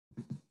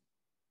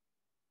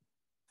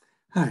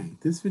Hi,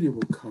 this video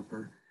will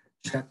cover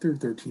Chapter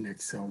 13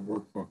 Excel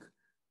workbook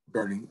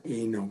regarding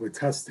ANOVA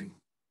testing.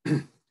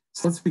 So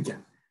let's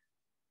begin.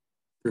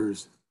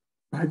 There's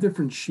 5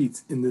 different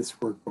sheets in this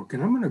workbook,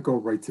 and I'm going to go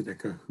right to the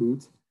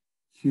Kahoot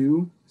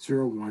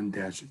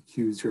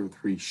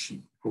Q01-Q03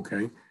 sheet,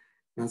 okay?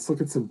 Now let's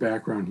look at some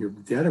background here.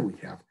 The data we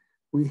have.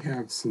 We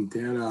have some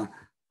data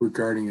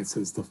regarding, it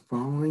says the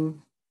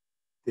following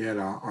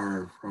data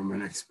are from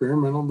an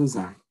experimental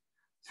design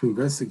to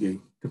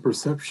investigate the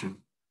perception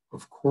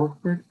of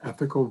corporate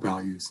ethical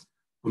values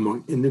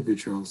among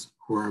individuals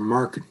who are in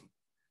marketing.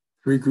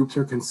 3 groups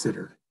are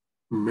considered: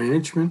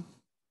 management,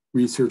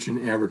 research,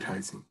 and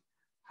advertising.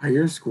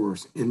 Higher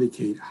scores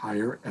indicate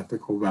higher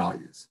ethical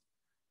values.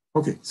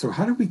 Okay, so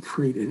how do we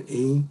create an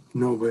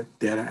ANOVA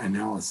data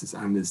analysis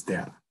on this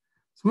data?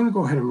 So I'm going to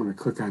go ahead and I'm going to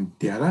click on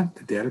Data,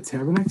 the Data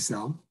tab in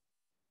Excel.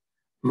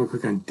 I'm going to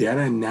click on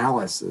Data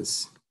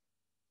Analysis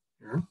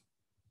here.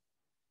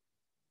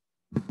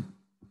 And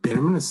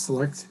I'm going to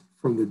select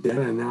from the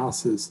data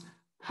analysis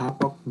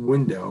pop-up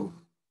window,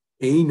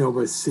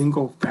 ANOVA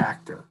single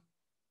factor.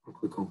 I'll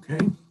click OK.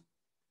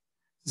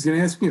 It's going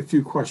to ask me a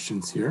few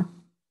questions here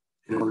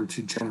in order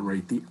to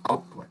generate the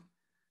output.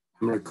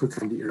 I'm going to click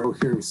on the arrow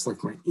here and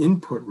select my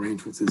input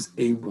range, which is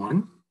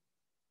A1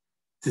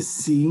 to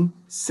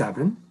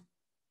C7.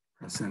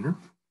 Press enter.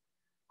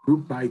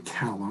 Group by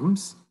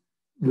columns.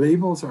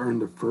 Labels are in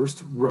the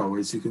first row.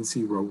 As you can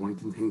see, row 1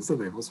 contains the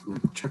labels. I'm going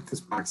to check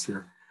this box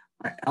here.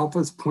 My alpha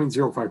is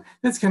 0.05.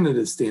 That's kind of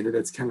the standard.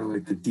 That's kind of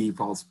like the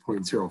default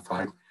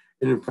 0.05. And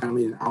then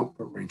finally, an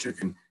output range.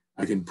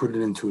 I can put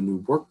it into a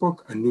new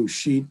workbook, a new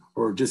sheet,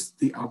 or just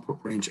the output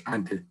range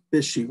onto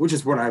this sheet, which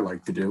is what I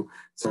like to do.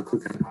 So I'll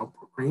click on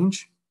output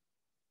range.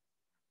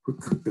 Click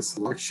the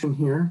selection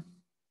here.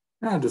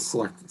 And I'll just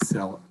select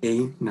cell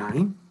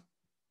A9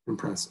 and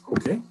press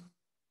OK.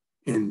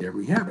 And there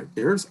we have it.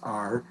 There's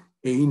our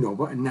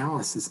ANOVA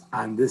analysis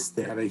on this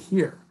data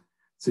here.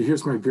 So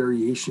here's my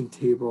variation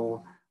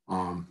table.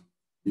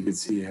 You can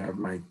see I have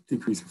my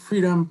degrees of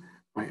freedom,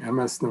 my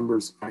MS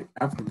numbers, my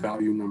F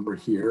value number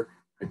here,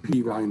 my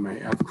P value, my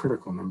F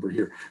critical number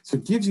here. So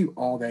it gives you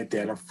all that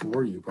data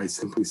for you by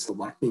simply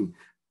selecting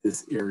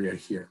this area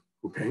here,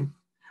 okay?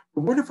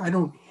 But what if I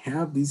don't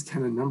have these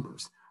kind of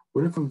numbers?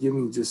 What if I'm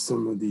giving just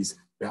some of these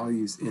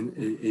values in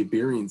a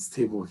variance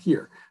table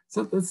here?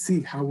 So let's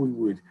see how we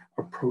would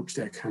approach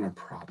that kind of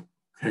problem,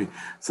 okay?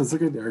 So let's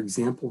look at our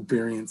example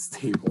variance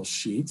table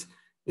sheet.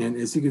 And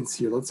as you can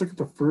see here, let's look at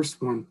the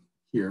first one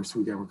here. So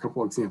we got a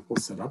couple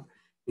examples set up,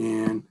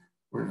 and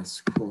we're going to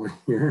scroll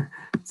here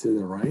to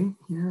the right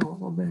here a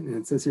little bit. And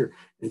it says here,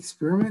 an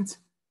experiment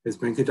has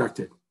been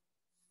conducted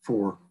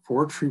for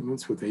 4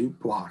 treatments with 8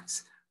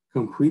 blocks.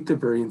 Complete the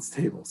variance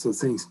table. So it's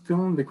saying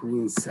fill in the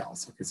green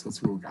cells. Okay, so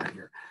that's what we got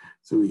here.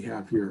 So we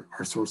have here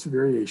our source of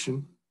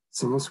variation,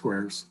 sum of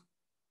squares,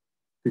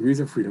 degrees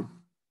of freedom,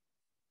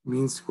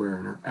 mean square,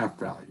 and our F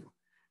value.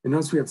 And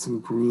notice we have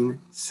some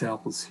green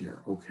cells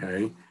here,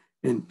 okay?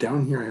 And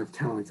down here, I have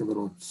kind of like a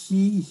little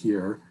key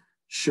here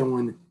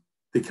showing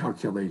the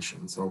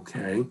calculations,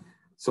 okay?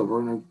 So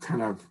we're gonna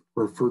kind of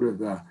refer to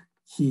the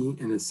key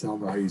and the cell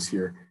values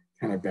here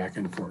kind of back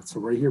and forth.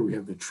 So right here, we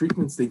have the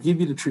treatments. They give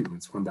you the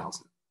treatments,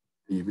 1,000.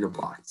 They give you the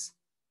blocks,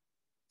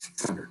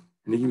 600.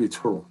 And they give you a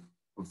total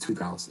of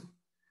 2,000.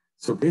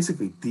 So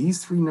basically,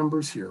 these 3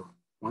 numbers here,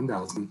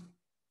 1,000,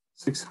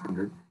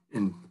 600,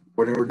 and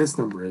whatever this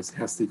number is,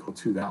 has to equal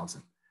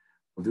 2,000.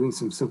 We're doing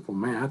some simple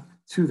math.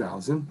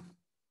 2,000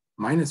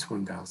 minus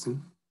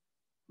 1,000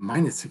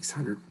 minus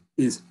 600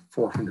 is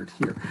 400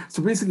 here.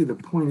 So basically the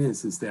point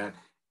is that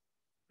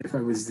if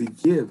I was to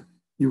give,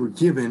 you were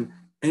given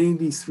any of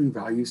these 3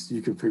 values,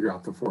 you can figure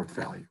out the 4th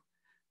value.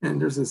 And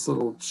there's this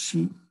little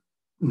cheat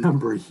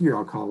number here.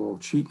 I'll call it a little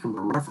cheat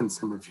number, reference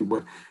number, if you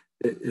would.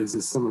 It is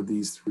the sum of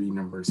these 3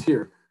 numbers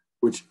here,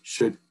 which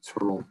should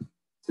total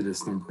to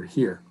this number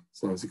here.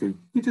 So it's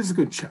just a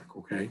good check,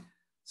 okay?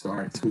 So all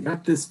right, so we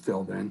got this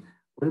filled in.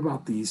 What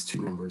about these 2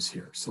 numbers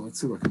here? So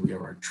let's look. We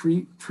have our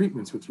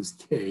treatments, which is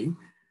K.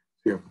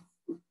 We have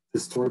the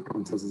story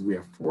problem tells us we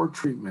have 4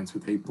 treatments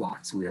with 8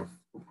 blocks. So we have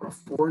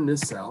 4 in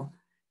this cell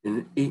and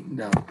an 8 in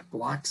the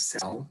block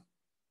cell.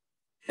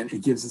 And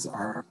it gives us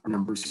our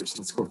numbers here. So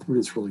let's go through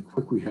this really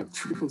quick. We have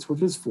treatments,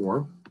 which is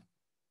 4,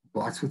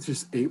 blocks, which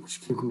is 8,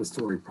 which came from the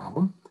story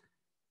problem.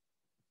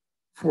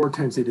 4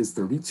 times 8 is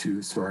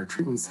 32. So our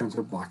treatments times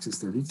our blocks is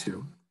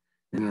 32.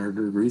 And our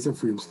degrees of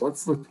freedom. So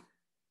let's look.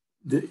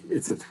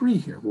 It's a 3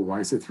 here. Well,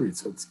 why is it 3?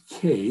 So it's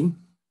K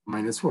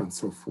minus 1.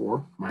 So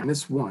 4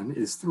 minus 1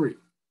 is 3.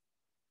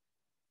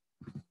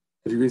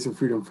 The degrees of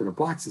freedom for the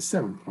blocks is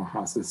 7. Well,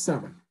 how is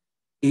 7?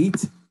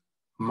 8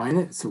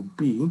 minus, so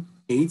B,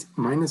 8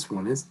 minus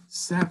 1 is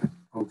 7.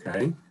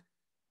 Okay.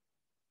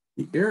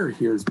 The error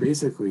here is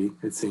basically,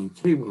 it's saying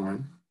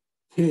K1,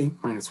 K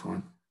minus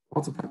 1,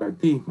 multiplied by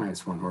B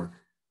minus 1, or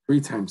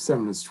 3 times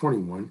 7 is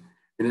 21.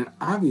 And then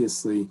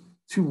obviously,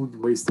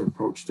 2 ways to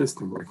approach this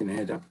number. I can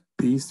add up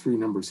these 3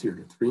 numbers here,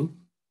 the 3,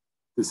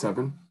 the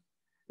 7,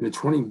 and the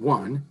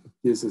 21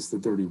 gives us the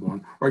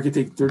 31. Or I could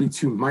take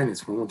 32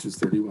 minus 1, which is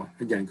 31.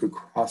 Again, good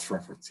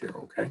cross-reference here,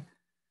 okay?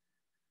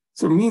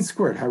 So mean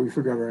squared, how we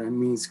forgot our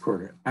mean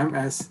squared?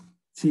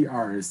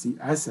 MSTR is the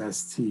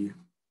SSTR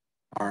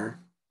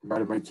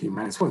divided by K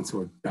minus 1. So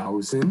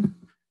 1,000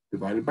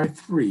 divided by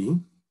 3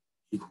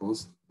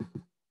 equals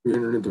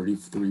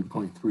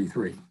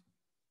 333.33.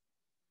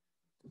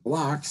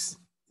 Blocks,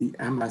 the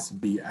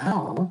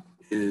MSBL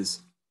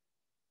is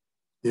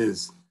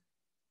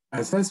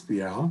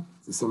SSBL,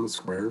 the sum of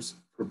squares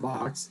for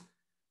blocks,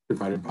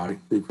 divided by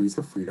the degrees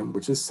of freedom,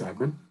 which is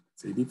 7,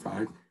 it's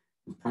 85,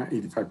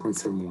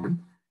 85.71.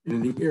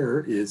 And the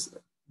error is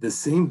the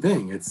same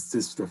thing. It's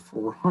just the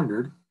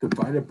 400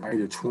 divided by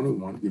the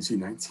 21 gives you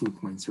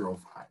 19.05,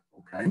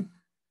 okay?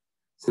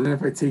 So then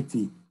if I take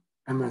the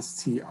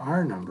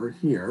MSTR number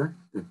here,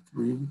 the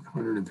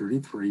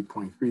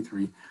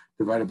 333.33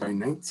 divided by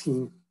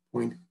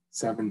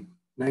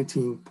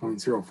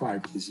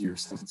 19.05 gives you your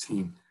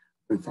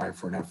 17.5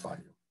 for an F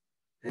value,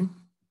 okay?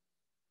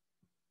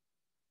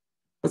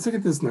 Let's look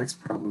at this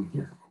next problem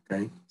here,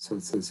 okay? So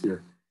it says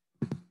here,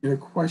 in a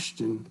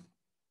question,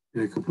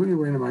 in a completely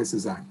randomized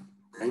design,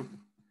 okay?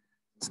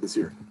 It says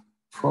here,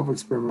 12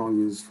 experimental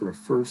units for the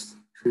first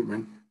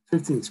treatment,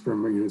 15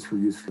 experimental units for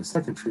use for the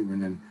second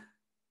treatment, and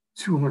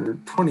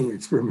 220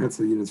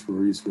 experimental units for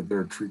use for the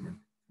third treatment.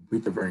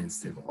 Complete the variance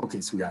table. Okay,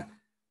 so we got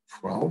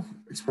 12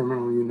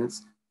 experimental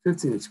units,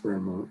 15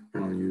 experimental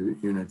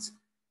units,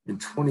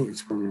 and 20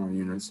 experimental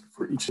units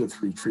for each of the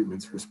 3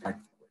 treatments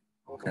respectively,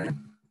 okay?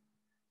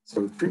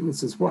 So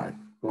treatments is what?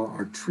 Well,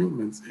 our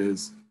treatments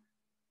is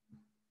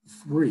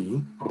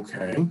 3,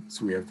 okay?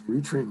 So we have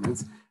 3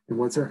 treatments, and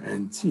what's our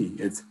NT?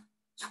 It's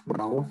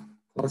 12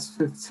 plus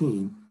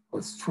 15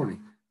 plus 20.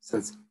 So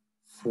that's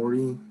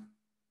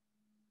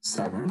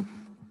 47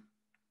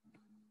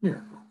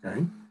 here,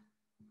 okay?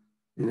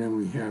 And then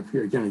we have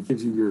here, again, it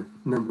gives you your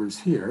numbers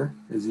here.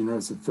 As you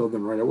notice, it filled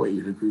them right away.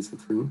 Your degrees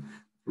of 3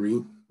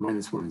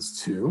 minus 1 is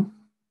 2.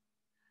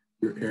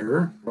 Your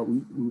error, but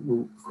we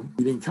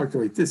didn't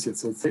calculate this yet,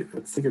 so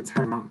let's take a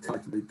time out and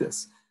calculate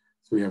this.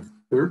 So we have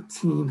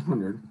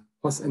 1,300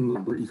 plus a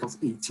number equals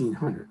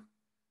 1,800.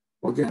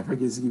 Well, again, if I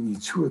give you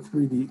two of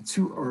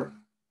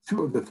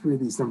the 3 of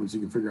these numbers,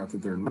 you can figure out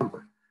that they're a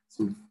number.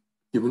 So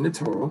given the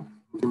total,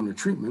 given the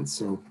treatment,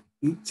 so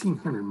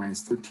 1,800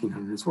 minus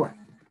 1,300 is what?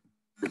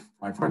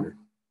 500.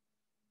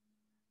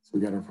 So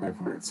we got our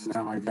 500. So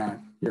now I got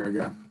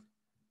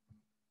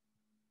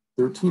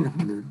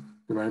 1,300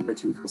 divided by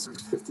 2 equals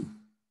 650.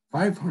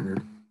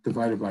 500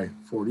 divided by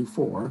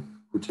 44,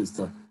 which is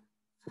the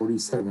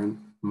 47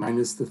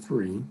 minus the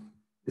 3,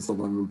 is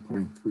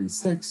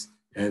 11.36.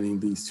 Adding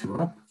these 2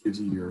 up gives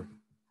you your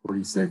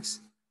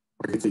 46.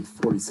 Or I can take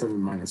 47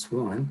 minus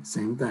 1,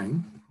 same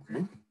thing,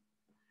 okay?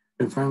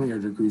 And finally, our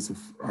degrees of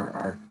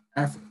our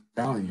F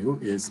value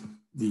is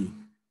the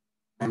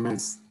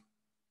MSTR,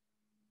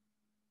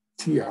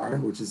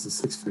 which is the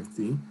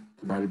 650,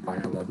 divided by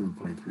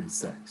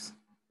 11.36.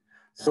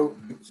 So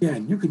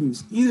again, you can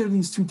use either of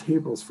these 2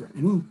 tables for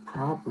any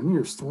problem, any of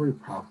your story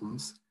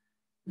problems.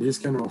 You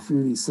just got to know a few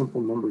of these simple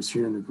numbers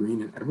here in the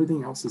green, and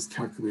everything else is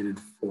calculated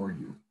for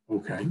you,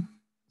 okay?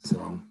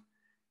 So,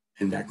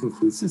 and that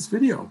concludes this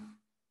video.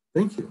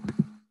 Thank you.